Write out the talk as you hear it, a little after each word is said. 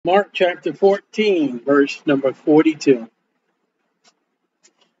Mark chapter 14, verse number 42.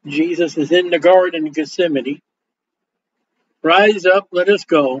 Jesus is in the garden of Gethsemane. Rise up, let us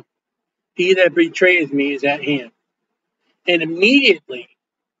go. He that betrays me is at hand. And immediately,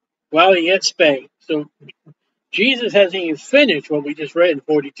 while he yet spake, so Jesus hasn't even finished what we just read in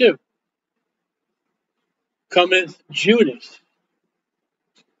 42, cometh Judas.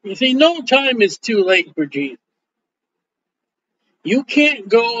 You see, no time is too late for Jesus. You can't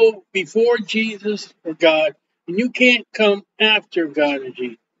go before Jesus or God, and you can't come after God or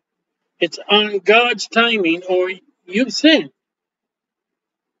Jesus. It's on God's timing, or you sin.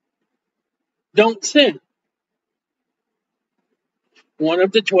 Don't sin. One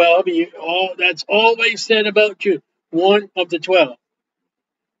of the 12, that's always said about you. One of the 12.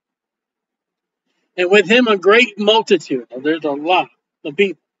 And with him a great multitude. Now, there's a lot of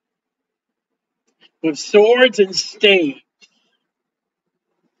people with swords and staves.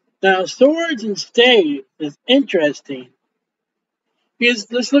 Now, swords and staves is interesting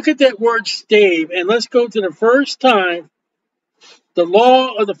because let's look at that word stave and let's go to the first time, the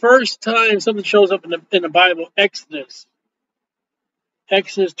law of the first time something shows up in the Bible, Exodus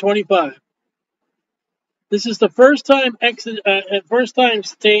 25. This is the first time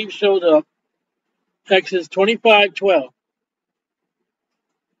stave showed up, Exodus 25:12.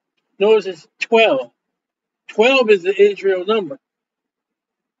 Notice it's 12. 12 is the Israel number.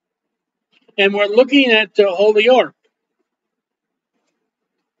 And we're looking at the Holy Ark.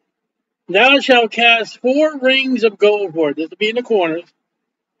 Thou shalt cast 4 rings of gold for it. This will be in the corners.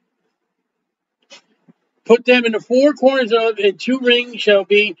 Put them in the 4 corners of it, and 2 rings shall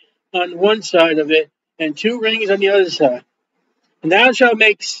be on one side of it, and 2 rings on the other side. And thou shalt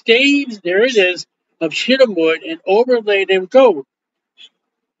make staves, there it is, of shittim wood, and overlay them gold.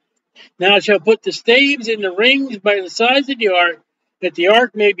 Thou shalt put the staves in the rings by the sides of the ark, that the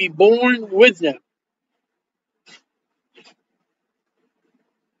ark may be borne with them.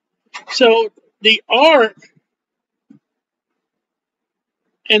 So the ark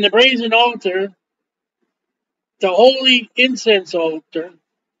and the brazen altar, the holy incense altar,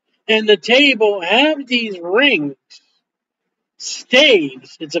 and the table have these rings,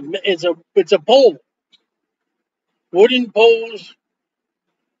 staves. It's a pole, wooden poles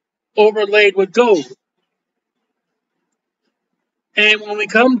overlaid with gold. And when we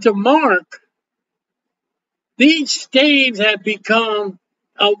come to Mark, these staves have become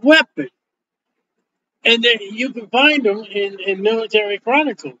a weapon. And you can find them in military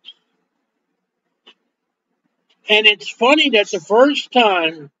chronicles. And it's funny that the first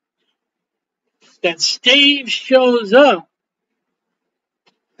time that stave shows up,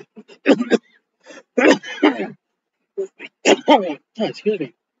 excuse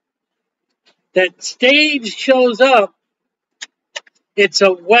me, that stave shows up, it's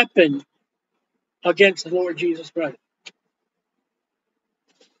a weapon against the Lord Jesus Christ.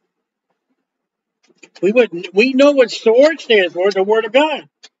 We know what sword stands for, the Word of God.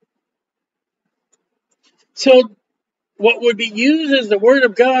 So what would be used as the Word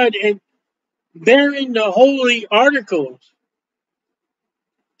of God and bearing the holy articles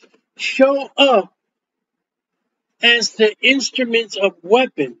show up as the instruments of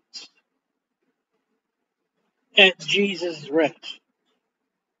weapons at Jesus' rest.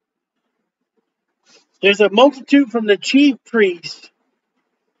 There's a multitude from the chief priests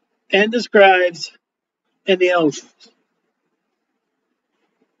and the scribes and the elders.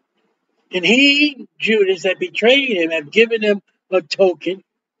 And he, Judas, that betrayed him, have given him a token,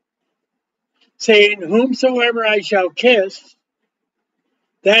 saying, whomsoever I shall kiss,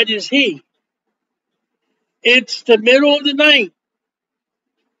 that is he. It's the middle of the night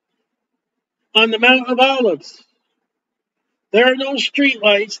on the Mount of Olives. There are no street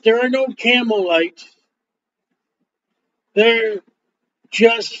lights. There are no camel lights. They're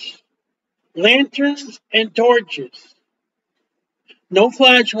just lanterns and torches. No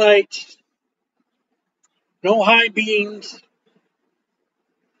flashlights. No high beams.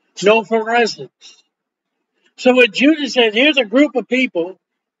 No fluorescence. So what Judas said, here's a group of people,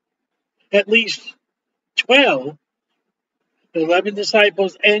 at least 12, 11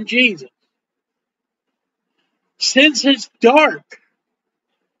 disciples and Jesus. Since it's dark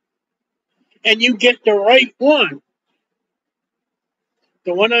and you get the right one,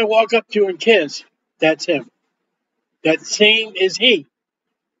 the one I walk up to and kiss, that's him. That same is he.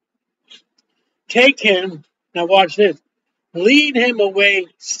 Take him, now watch this, lead him away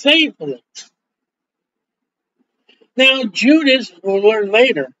safely. Now Judas, we'll learn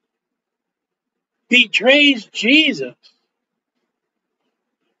later, betrays Jesus.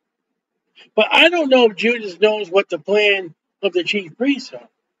 But I don't know if Judas knows what the plan of the chief priests are.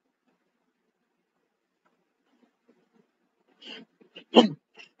 Excuse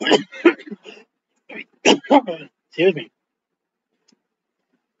me.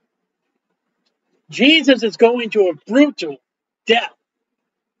 Jesus is going to a brutal death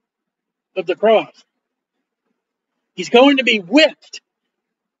of the cross. He's going to be whipped.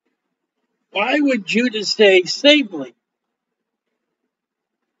 Why would Judas say, save me?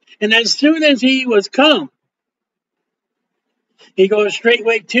 And as soon as he was come, he goes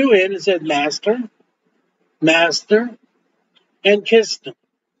straightway to him and said, Master, Master, and kissed him.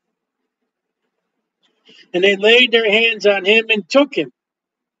 And they laid their hands on him and took him.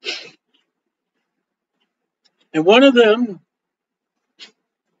 And one of them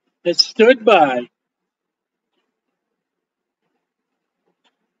that stood by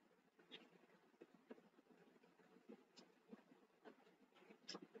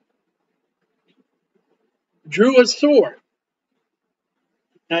drew a sword.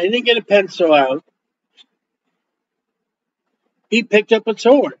 Now, he didn't get a pencil out. He picked up a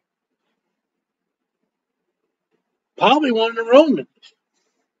sword. Probably one of the Romans.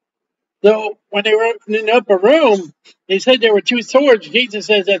 So when they were in the upper room, they said there were two swords. Jesus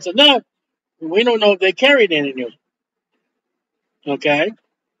says that's enough. We don't know if they carried any of them. Okay?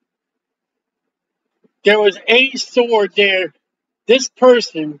 There was a sword there. This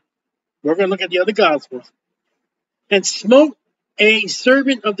person, we're going to look at the other Gospels, and smote a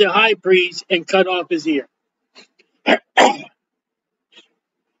servant of the high priest and cut off his ear.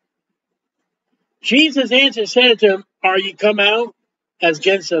 Jesus answered, said to him, are you come out as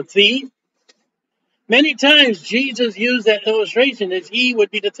against a thief? Many times Jesus used that illustration as he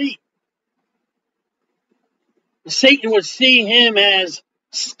would be the thief. Satan would see him as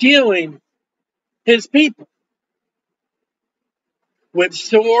stealing his people with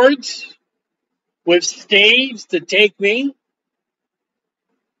swords, with staves to take me.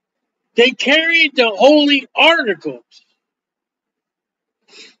 They carried the holy articles.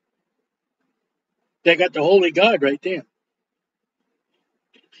 They got the holy God right there.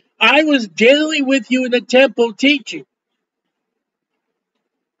 I was daily with you in the temple teaching.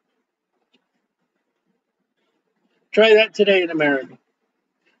 Try that today in America.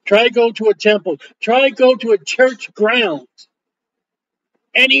 Try to go to a temple. Try to go to a church grounds.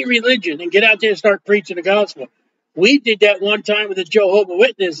 Any religion and get out there and start preaching the gospel. We did that one time with the Jehovah's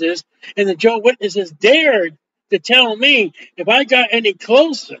Witnesses, and the Jehovah's Witnesses dared to tell me if I got any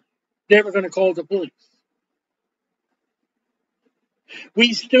closer, they were going to call the police.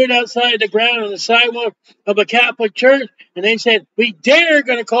 We stood outside the ground on the sidewalk of a Catholic church, and they said, we dare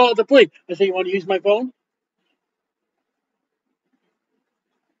going to call the police. I said, you want to use my phone?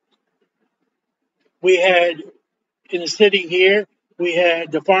 We had, in the city here, we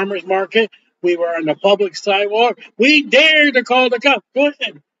had the farmer's market. We were on the public sidewalk. We dared to call the cops. Go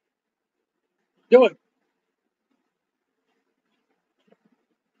ahead. Do it.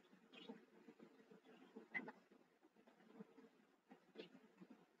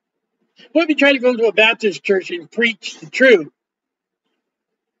 What if you try to go to a Baptist church and preach the truth?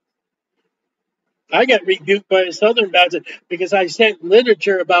 I got rebuked by a Southern Baptist because I sent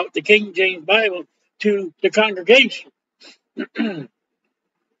literature about the King James Bible to the congregation.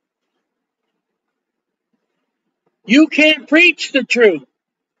 You can't preach the truth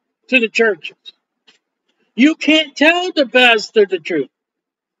to the churches. You can't tell the pastor the truth.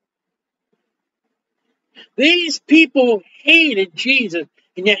 These people hated Jesus,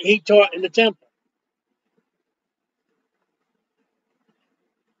 and yet he taught in the temple.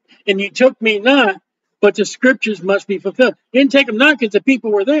 And you took me not, but the scriptures must be fulfilled. You didn't take them not because the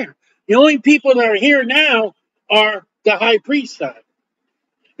people were there. The only people that are here now are the high priest side.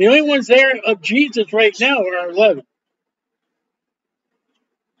 The only ones there of Jesus right now are 11.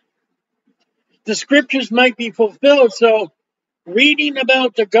 The scriptures might be fulfilled, so reading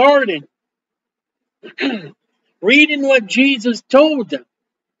about the garden, reading what Jesus told them,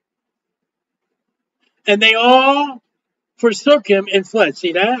 and they all forsook him and fled.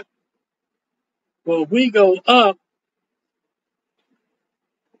 See that? Well, we go up.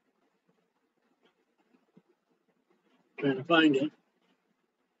 Trying to find it.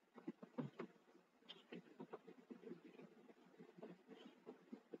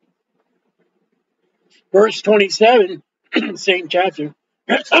 Verse 27, same chapter.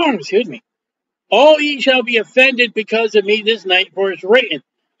 Excuse me. All ye shall be offended because of me this night, for it's written,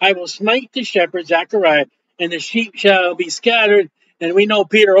 I will smite the shepherd, Zechariah, and the sheep shall be scattered. And we know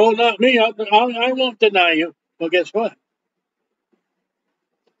Peter, oh, not me, I won't deny you. Well, guess what?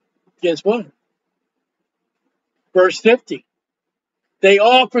 Guess what? Verse 50. They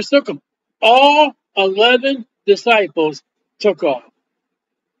all forsook him. All 11 disciples took off.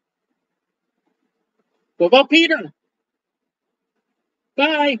 What about Peter?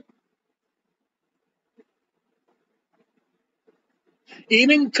 Bye.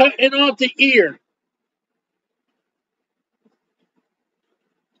 Even cutting off the ear.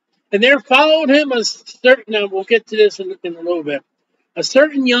 And there followed him a certain, now we'll get to this in a little bit, a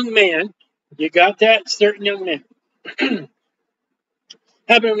certain young man, you got that? Certain young man,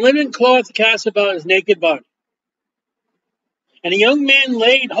 having a linen cloth cast about his naked body. And a young man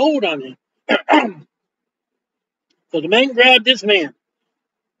laid hold on him. So the man grabbed this man,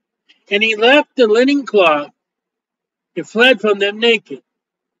 and he left the linen cloth and fled from them naked.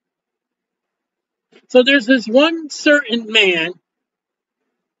 So there's this one certain man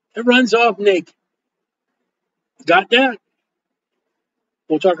that runs off naked. Got that?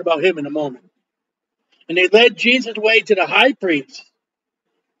 We'll talk about him in a moment. And they led Jesus away to the high priest.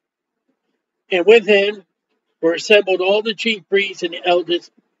 And with him were assembled all the chief priests and the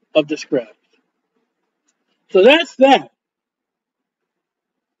elders of the scribes. So that's that.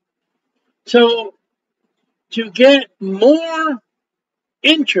 So to get more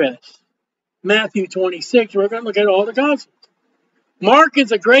interest, Matthew 26, we're going to look at all the Gospels. Mark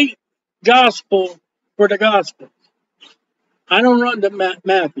is a great gospel for the Gospels. I don't run to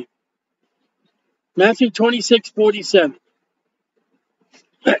Matthew. Matthew 26:47.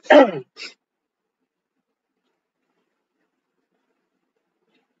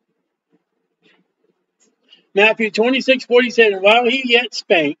 Matthew 26:47. While he yet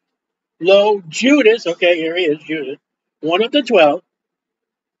spake, lo, Judas, okay, here he is, Judas, one of the 12,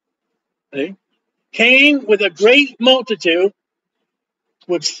 okay, came with a great multitude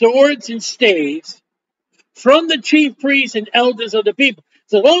with swords and staves from the chief priests and elders of the people.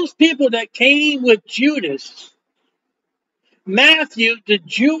 So those people that came with Judas, Matthew, the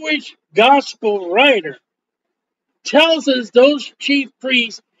Jewish gospel writer, tells us those chief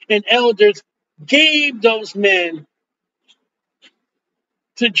priests and elders gave those men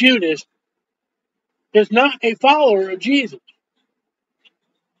to Judas. Is not a follower of Jesus.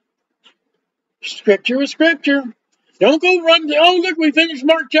 Scripture is scripture. Don't go run to, oh, look, we finished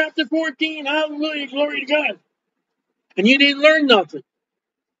Mark chapter 14. Hallelujah, glory to God. And you didn't learn nothing.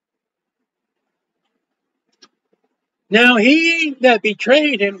 Now he that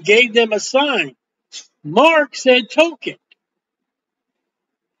betrayed him gave them a sign. Mark said token.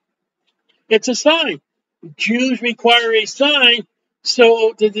 It's a sign. Jews require a sign.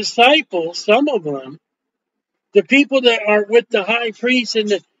 So the disciples, some of them, the people that are with the high priest and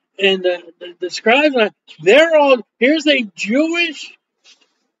the scribes, they're all, here's a Jewish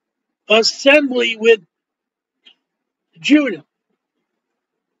assembly with Judah.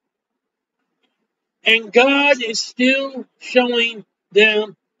 And God is still showing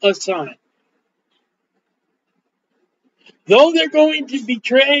them a sign. Though they're going to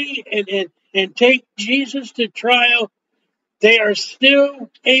betray and take Jesus to trial, they are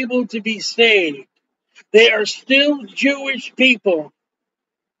still able to be saved. They are still Jewish people.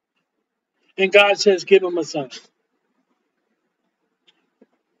 And God says, give them a sign.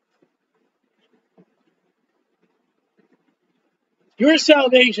 Your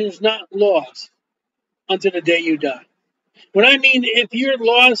salvation is not lost until the day you die. What I mean, if you're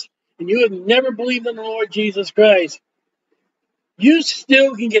lost and you have never believed in the Lord Jesus Christ, you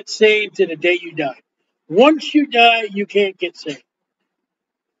still can get saved to the day you die. Once you die, you can't get saved.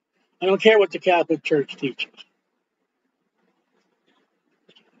 I don't care what the Catholic Church teaches.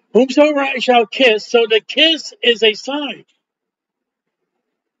 Whomsoever I shall kiss, so the kiss is a sign.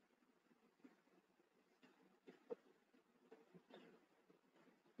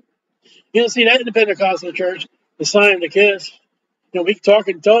 You don't see that in the Pentecostal church, the sign of the kiss. You know, we talk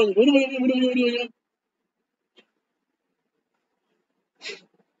in tongues. You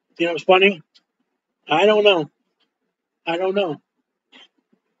know, it's funny. I don't know. I don't know.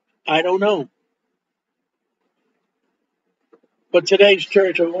 I don't know. But today's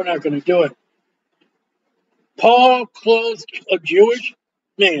church, we're not going to do it. Paul closed, a Jewish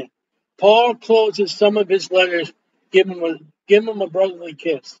man, Paul closes some of his letters, give him a brotherly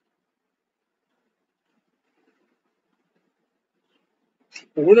kiss.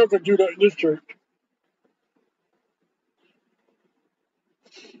 But we're not going to do that in this church.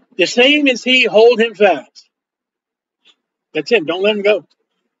 The same as he, hold him fast. That's him. Don't let him go.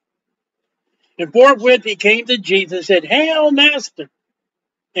 And forthwith he came to Jesus and said, Hail, Master,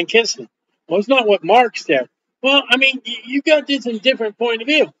 and kissed him. Well, it's not what Mark said. Well, I mean, you got this in a different point of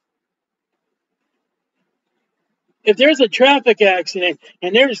view. If there's a traffic accident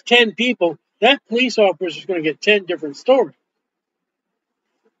and there's 10 people, that police officer is going to get 10 different stories.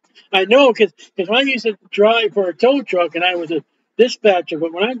 I know because when I used to drive for a tow truck and I was a dispatcher,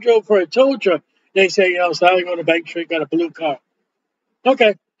 but when I drove for a tow truck, they say, Styly, go to Bank Street, got a blue car.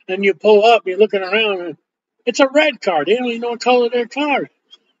 Okay. And you pull up, you're looking around, and it's a red car. They don't even know what color their car is.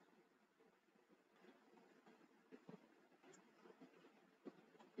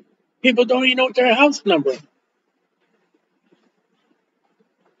 People don't even know what their house number is.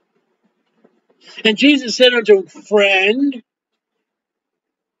 And Jesus said unto him, friend,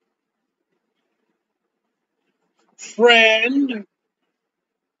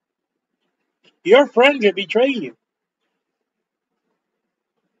 your friend can betray you.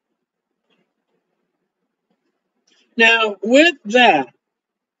 Now, with that,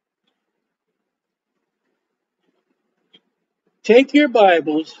 take your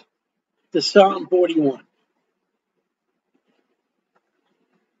Bibles to Psalm 41.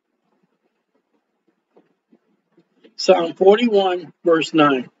 Psalm 41, verse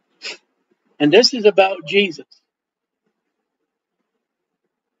 9. And this is about Jesus.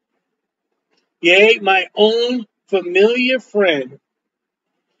 Yea, my own familiar friend,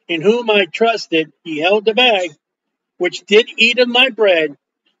 in whom I trusted, he held the bag, which did eat of my bread,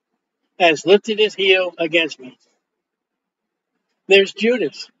 has lifted his heel against me. There's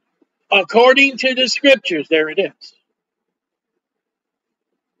Judas. According to the scriptures, there it is.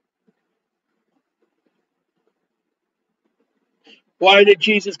 Why did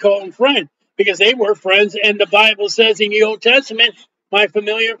Jesus call him friend? Because they were friends, and the Bible says in the Old Testament, my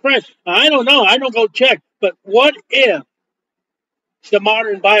familiar friend. I don't know. I don't go check. But what if the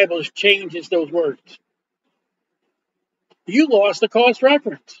modern Bible changes those words? You lost the cross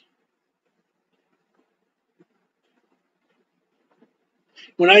reference.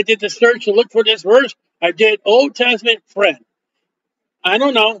 When I did the search to look for this verse, I did Old Testament friend. I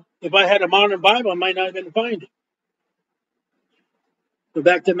don't know. If I had a modern Bible, I might not even find it. Go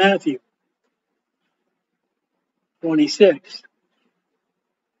back to Matthew 26.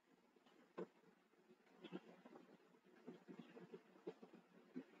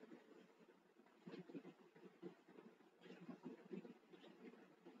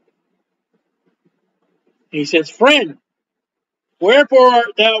 He says, friend, wherefore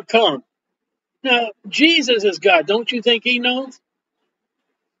art thou come? Now, Jesus is God. Don't you think he knows?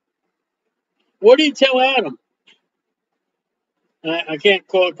 What did he tell Adam? I can't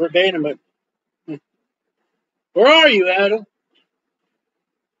quote verbatim, but where are you, Adam?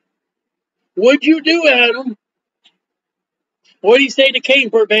 What'd you do, Adam? What did he say to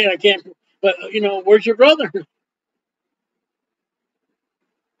Cain verbatim? I can't, but, where's your brother?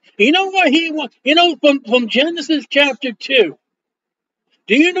 You know what he wants? From Genesis chapter 2,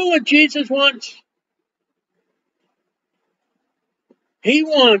 do you know what Jesus wants? He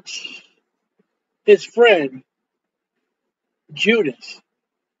wants his friend, Judas,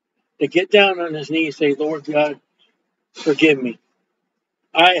 to get down on his knees and say, Lord God, forgive me.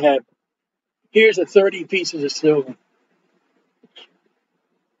 Here's a 30 pieces of silver.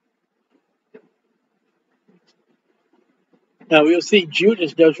 Now we'll see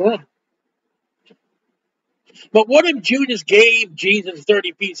Judas does wrong. But what if Judas gave Jesus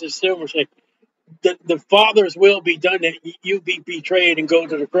 30 pieces of silver, say, the Father's will be done, that you be betrayed and go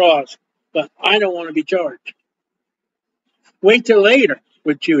to the cross, but I don't want to be charged. Wait till later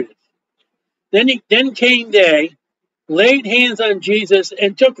with Judas. Then came they, laid hands on Jesus,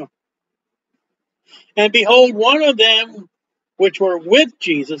 and took him. And behold, one of them, which were with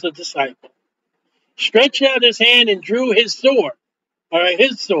Jesus, a disciple, stretched out his hand and drew his sword. All right,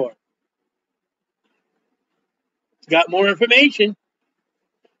 his sword. Got more information.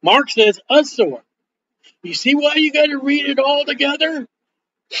 Mark says a sword. You see why you got to read it all together?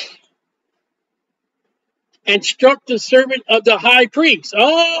 And struck the servant of the high priest.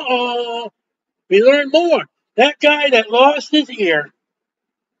 Oh, we learn more. That guy that lost his ear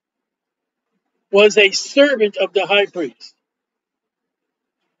was a servant of the high priest.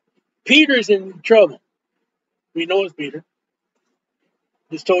 Peter's in trouble. We know it's Peter.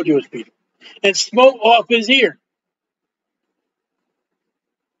 Just told you it's Peter. And smote off his ear.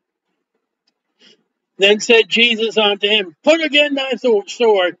 Then said Jesus unto him, put again thy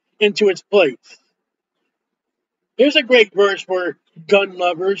sword into its place. Here's a great verse for gun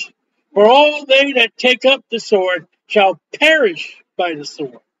lovers. For all they that take up the sword shall perish by the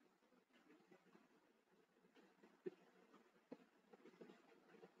sword.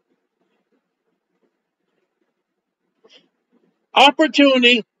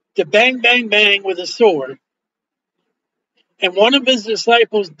 Opportunity to bang, bang, bang with a sword. And one of his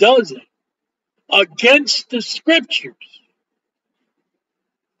disciples does it against the scriptures.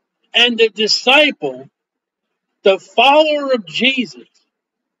 And the disciple, the follower of Jesus,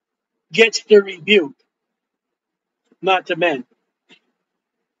 gets the rebuke, not the men.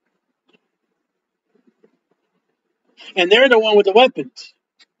 And they're the one with the weapons.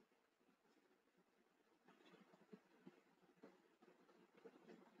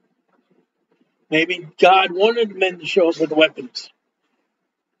 Maybe God wanted men to show up with the weapons.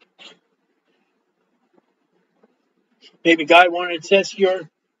 Maybe God wanted to test your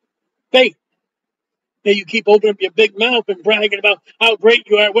faith. Maybe you keep opening up your big mouth and bragging about how great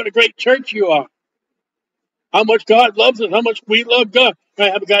you are, what a great church you are, how much God loves us, how much we love God.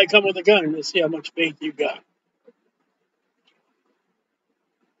 Right, have a guy come with a gun and let's see how much faith you got.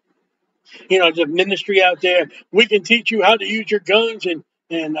 You know, the ministry out there, we can teach you how to use your guns and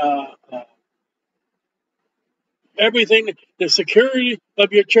everything, the security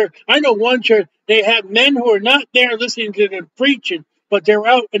of your church. I know one church, they have men who are not there listening to them preaching, but they're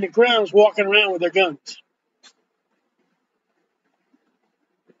out in the grounds walking around with their guns.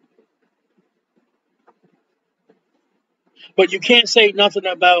 But you can't say nothing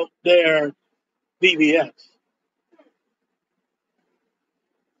about their VBS.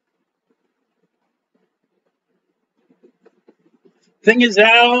 Thing is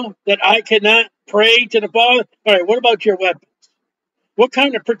now that I cannot pray to the Father. All right, what about your weapons? What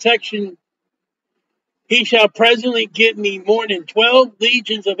kind of protection? He shall presently give me more than 12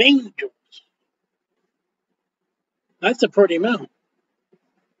 legions of angels. That's a pretty amount.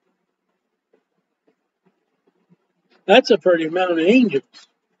 That's a pretty amount of angels.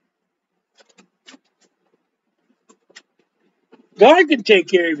 God can take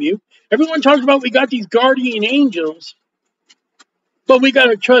care of you. Everyone talks about we got these guardian angels, but we got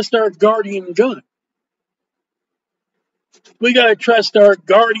to trust our guardian gun. We got to trust our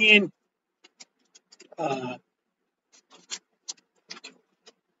guardian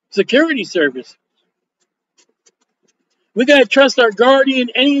security service. We got to trust our guardian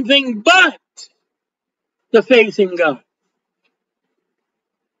anything but the faith in God.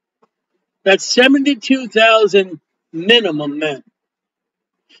 That's 72,000 minimum men.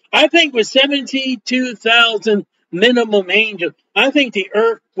 I think with 72,000 minimum angels, I think the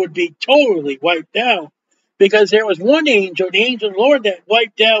earth would be totally wiped out because there was one angel, the angel of the Lord, that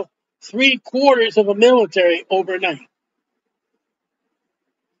wiped out 3/4 of a military overnight.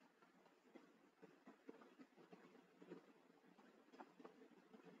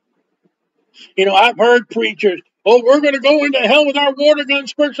 You know, I've heard preachers, oh, we're going to go into hell with our water gun,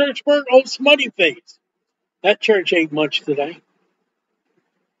 spurt, spurt, spurt, old smutty face. That church ain't much today.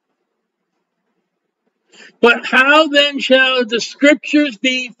 But how then shall the scriptures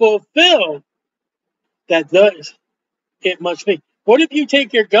be fulfilled? That thus it must be. What if you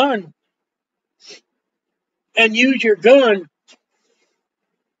take your gun and use your gun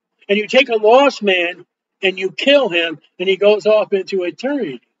and you take a lost man and you kill him and he goes off into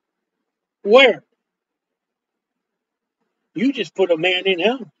eternity? Where? You just put a man in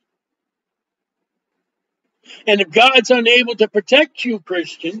hell. And if God's unable to protect you,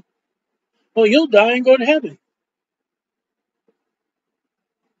 Christian, well, you'll die and go to heaven.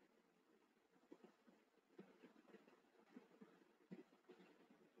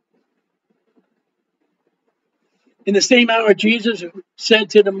 In the same hour, Jesus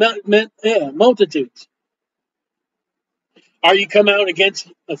said to the multitudes, are you come out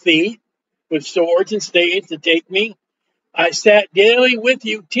against a thief with swords and staves to take me? I sat daily with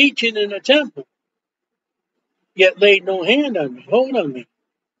you teaching in the temple, yet laid no hand on me, hold on me.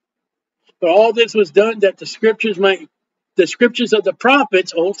 But all this was done that the scriptures of the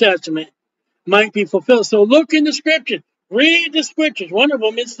prophets, Old Testament, might be fulfilled. So look in the scriptures, read the scriptures. One of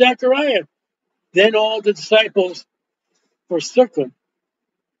them is Zechariah. Then all the disciples forsook him.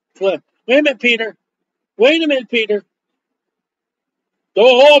 Fled. Wait a minute, Peter. Wait a minute, Peter. They'll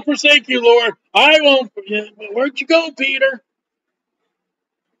all forsake you, Lord. I won't. Where'd you go, Peter?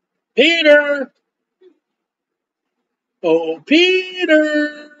 Peter. Oh,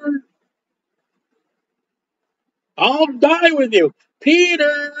 Peter. I'll die with you.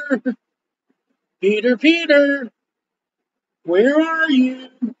 Peter. Peter, Peter. Where are you?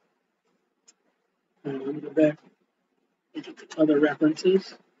 Let me go back. Look at the other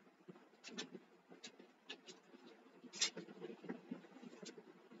references.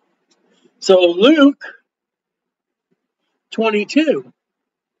 So Luke 22.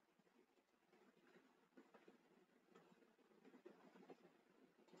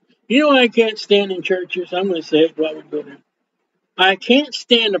 You know I can't stand in churches? I'm going to say it while we go there. I can't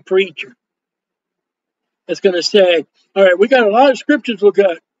stand a preacher that's going to say, all right, we got a lot of scriptures to look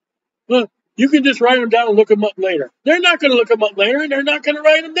at. Well, you can just write them down and look them up later. They're not going to look them up later, and they're not going to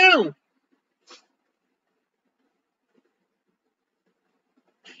write them down.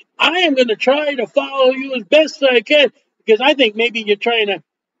 I am going to try to follow you as best I can because I think maybe you're trying to,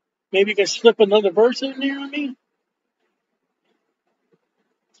 maybe you can slip another verse in there on me.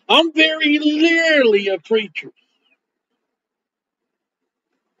 I'm very leery of preachers.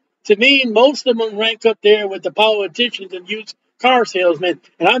 To me, most of them rank up there with the politicians and used car salesmen.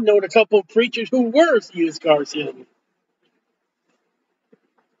 And I've known a couple of preachers who were used car salesmen.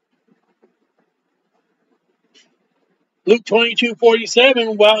 Luke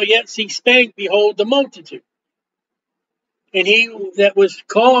 22:47, while yet he spake, behold the multitude. And he that was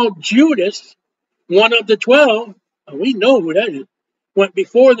called Judas, one of the 12, we know who that is, went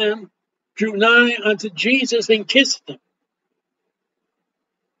before them, drew nigh unto Jesus and kissed him.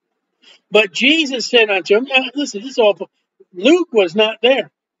 But Jesus said unto him, now, listen, this is awful. Luke was not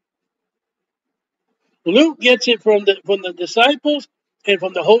there. Luke gets it from the disciples and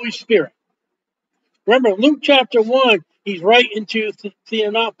from the Holy Spirit. Remember, Luke chapter 1, he's right into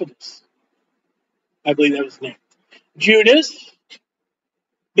Theophilus. I believe that was his name. Judas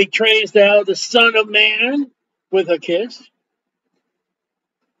betrays thou the Son of Man with a kiss.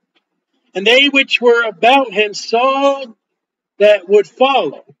 And they which were about him saw that would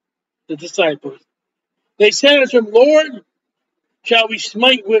follow the disciples. They said unto him, Lord, shall we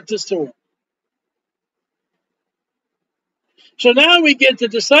smite with the sword? So now we get the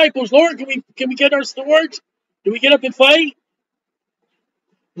disciples, Lord, can we get our swords? Do we get up and fight?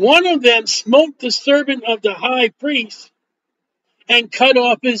 One of them smote the servant of the high priest and cut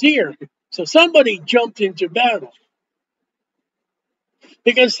off his ear. So somebody jumped into battle.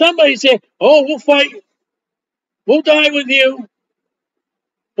 Because somebody said, oh, we'll fight. We'll die with you.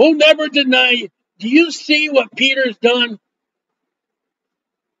 We'll never deny you. Do you see what Peter's done?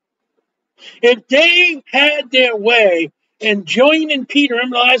 If they had their way and joining Peter,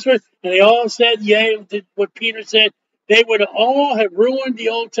 remember the last verse, and they all said, yea, did what Peter said, they would all have ruined the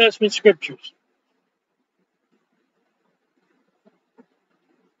Old Testament scriptures.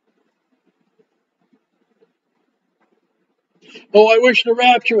 Oh, I wish the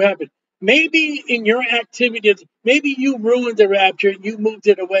rapture happened. Maybe in your activities, maybe you ruined the rapture and you moved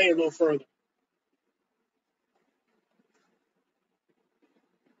it away a little further.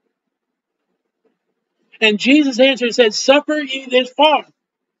 And Jesus answered and said, suffer ye this far,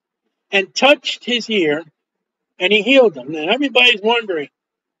 and touched his ear, and he healed him. And everybody's wondering,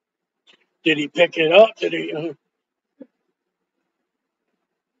 did he pick it up? Did he?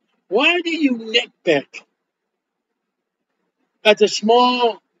 Why do you nitpick at the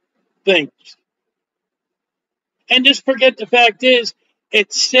small things? And just forget the fact is,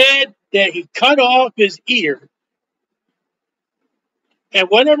 it said that he cut off his ear. And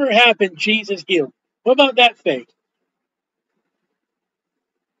whatever happened, Jesus healed. What about that faith?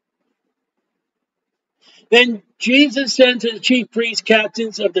 Then Jesus sent to the chief priests,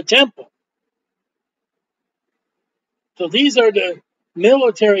 captains of the temple. So these are the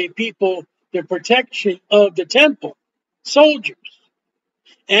military people, the protection of the temple, soldiers,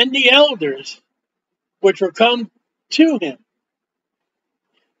 and the elders, which were come to him.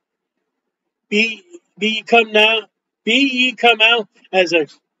 Be ye come out as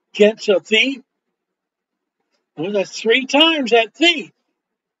against a thief? Well, that's 3 times that thief.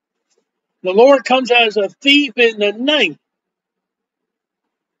 The Lord comes as a thief in the night.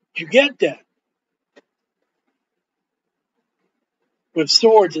 Did you get that? With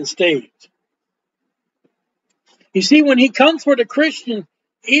swords and staves. You see, when he comes for the Christian,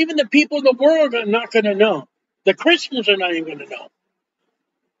 even the people of the world are not going to know. The Christians are not even going to know.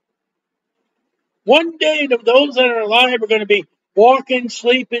 One day, those that are alive are going to be walking,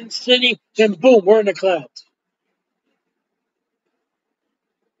 sleeping, sitting, then boom, we're in the clouds.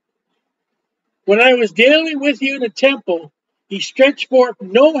 When I was daily with you in the temple, he stretched forth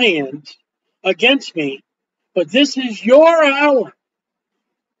no hands against me, but this is your hour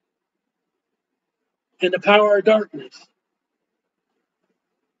in the power of darkness.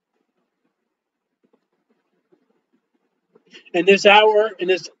 And this hour and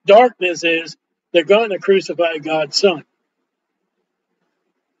this darkness is they're going to crucify God's Son.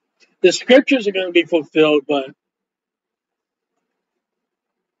 The scriptures are going to be fulfilled, but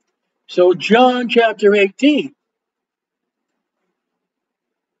so John chapter 18.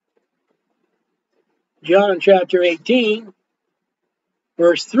 John chapter 18,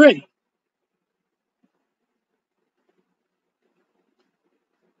 verse 3.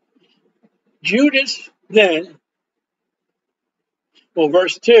 Judas then, well,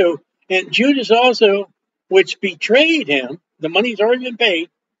 verse 2, and Judas also, which betrayed him, the money's already been paid,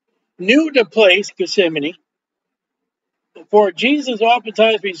 knew the place, Gethsemane, for Jesus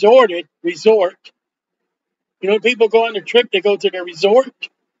oftentimes resort. You know, people go on a trip, they go to their resort.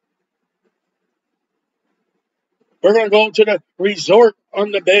 We're going to go to the resort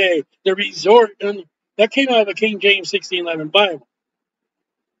on the bay, the resort. That came out of the King James 1611 Bible.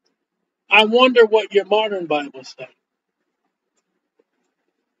 I wonder what your modern Bibles say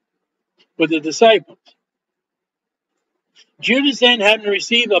with the disciples. Judas then, having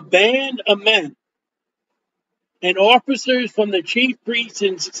received a band of men and officers from the chief priests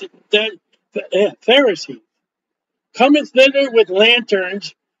and Pharisees, cometh thither with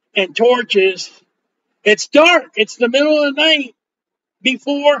lanterns and torches. It's dark. It's the middle of the night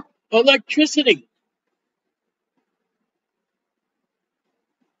before electricity.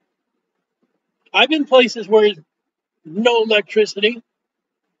 I've been places where there's no electricity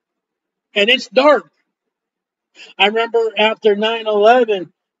and it's dark. I remember after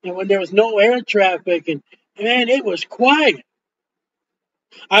 9/11 and when there was no air traffic and man, it was quiet.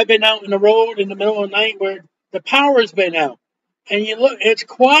 I've been out in the road in the middle of the night where the power's been out and you look, it's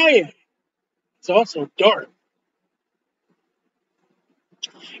quiet. It's also dark.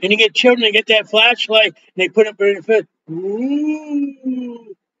 And you get children, they get that flashlight and they put it in their foot.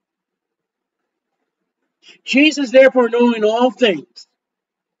 Ooh. Jesus, therefore, knowing all things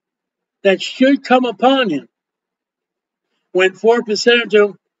that should come upon him, went forth and said unto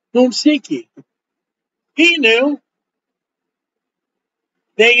him, whom seek ye? He knew.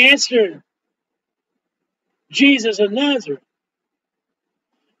 They answered, Jesus of Nazareth.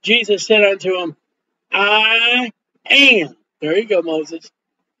 Jesus said unto him, I am. There you go, Moses.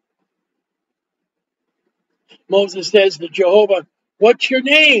 Moses says to Jehovah, what's your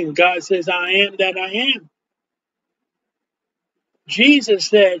name? God says, I am that I am. Jesus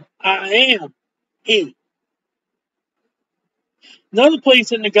said, I am he. Another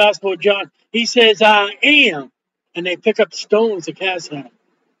place in the Gospel of John, he says, I am. And they pick up stones to cast at him.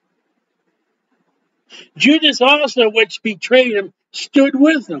 Judas also, which betrayed him, stood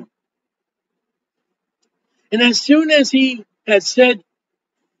with him. And as soon as he had said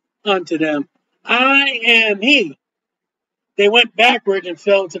unto them, I am he, they went backward and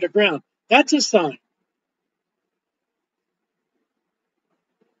fell to the ground. That's a sign.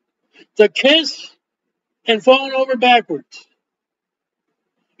 To kiss and falling over backwards.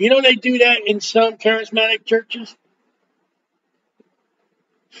 You know they do that in some charismatic churches?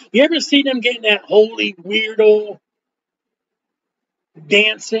 You ever see them getting that holy, weirdo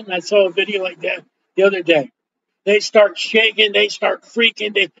dancing? I saw a video like that the other day. They start shaking, they start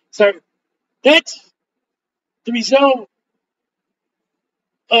freaking, they start... That's the result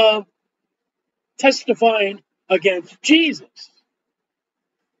of testifying against Jesus.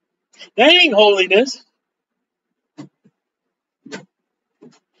 That ain't holiness.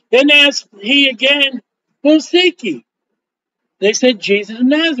 Then asked he again, whom seek ye? They said, Jesus of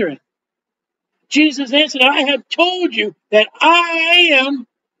Nazareth. Jesus answered, I have told you that I am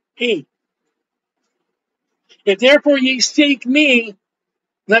he. If therefore ye seek me,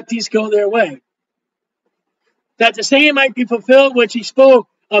 let these go their way. That the same might be fulfilled which he spoke,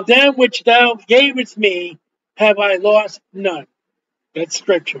 of them which thou gavest me, have I lost none. That's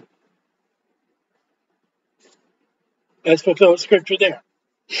scripture. That's fulfilled scripture there.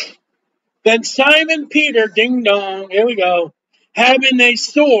 Then Simon Peter, ding dong, here we go, having a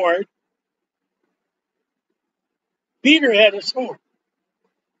sword. Peter had a sword.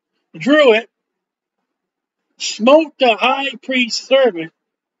 Drew it, smote the high priest's servant,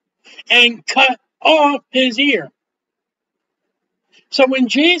 and cut off his ear. So when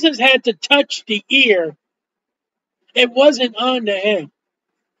Jesus had to touch the ear, it wasn't on the head.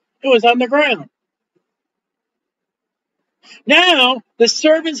 It was on the ground. Now, the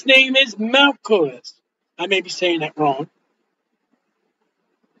servant's name is Malchus. I may be saying that wrong.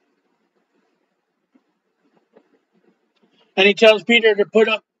 And he tells Peter to put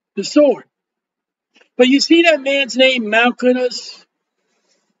up the sword. But you see that man's name, Malchus?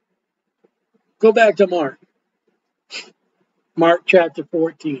 Go back to Mark. Mark chapter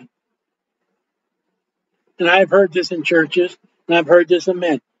 14. And I've heard this in churches, and I've heard this in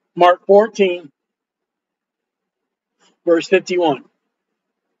men. Mark 14, verse 51.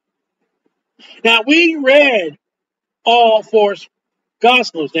 Now, we read all four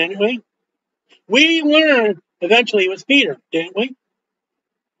Gospels, didn't we? We learned eventually it was Peter, didn't we?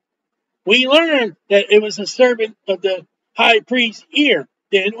 We learned that it was a servant of the high priest's ear,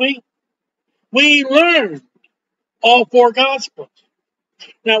 didn't we? We learned all four Gospels.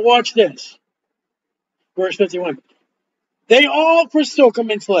 Now watch this. Verse 51. They all forsook him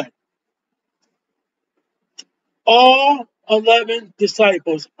and fled. All 11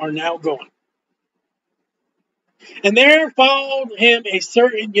 disciples are now gone. And there followed him a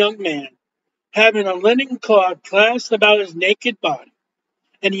certain young man, having a linen cloth clasped about his naked body.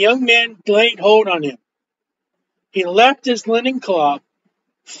 And the young man laid hold on him. He left his linen cloth,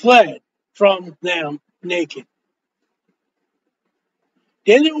 fled from them naked.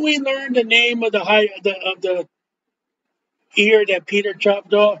 Didn't we learn the name of the ear that Peter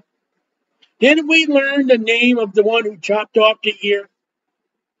chopped off? Didn't we learn the name of the one who chopped off the ear?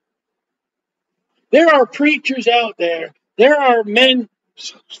 There are preachers out there. There are men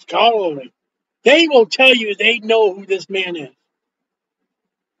scholarly. They will tell you they know who this man is.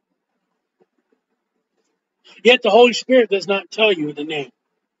 Yet the Holy Spirit does not tell you the name.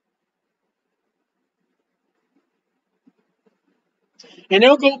 And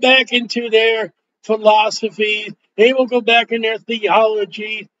they'll go back into their philosophy. They will go back in their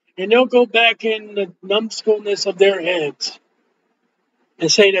theology. And they'll go back in the numbskullness of their heads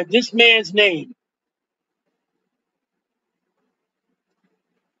and say that this man's name,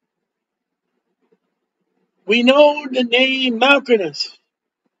 we know the name Malchus.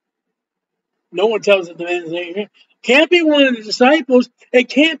 No one tells us the man's name. Can't be one of the disciples. It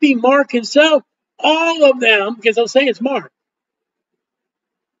can't be Mark himself. All of them, because they'll say it's Mark.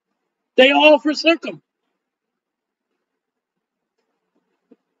 They all forsook him.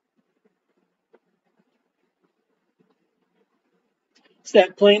 It's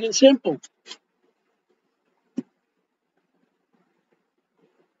that plain and simple.